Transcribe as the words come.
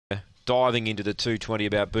diving into the 220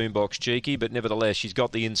 about Boombox Cheeky, but nevertheless, she's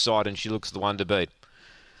got the inside and she looks the one to beat.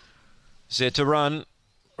 Set to run.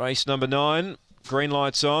 Race number 9. Green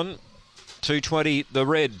lights on. 220, the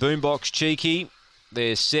red, Boombox Cheeky.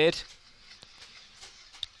 They're set.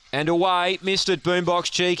 And away, missed it,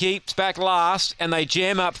 Boombox Cheeky. It's back last, and they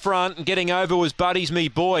jam up front, and getting over was Buddy's Me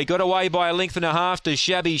Boy. Got away by a length and a half to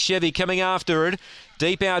Shabby Chevy coming after it.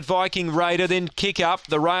 Deep out Viking Raider, then kick up.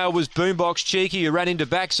 The rail was Boombox Cheeky, who ran into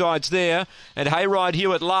backsides there. And Hayride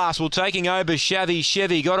Hewitt last, well, taking over Shabby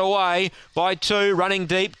Chevy. Got away by 2, running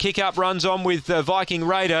deep. Kick up runs on with Viking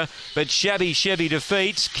Raider, but Shabby Chevy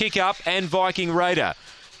defeats Kick Up and Viking Raider.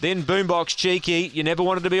 Then Boombox Cheeky, you never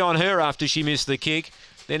wanted to be on her after she missed the kick.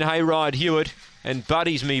 Then Hayride Hewitt and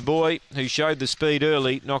Buddy's Me Boy, who showed the speed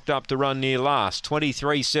early, knocked up to run near last.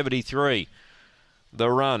 23.73. The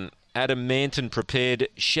run. Adam Manton prepared.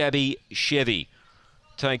 Shabby Chevy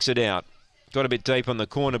takes it out. Got a bit deep on the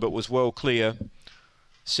corner, but was well clear.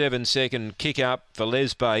 7-second kick up for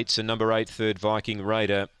Les Bates and number 8 third Viking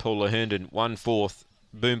Raider, Paula Herndon. 1/4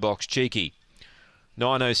 Boombox Cheeky.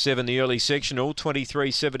 9:07 the early sectional.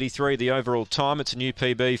 23.73 the overall time. It's a new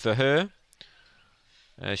PB for her.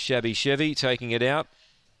 Shabby Chevy taking it out,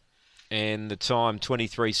 and the time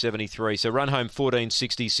 23.73. So run home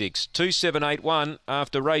 14.66. 2:781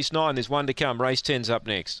 after race 9. There's one to come. Race 10's up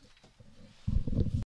next.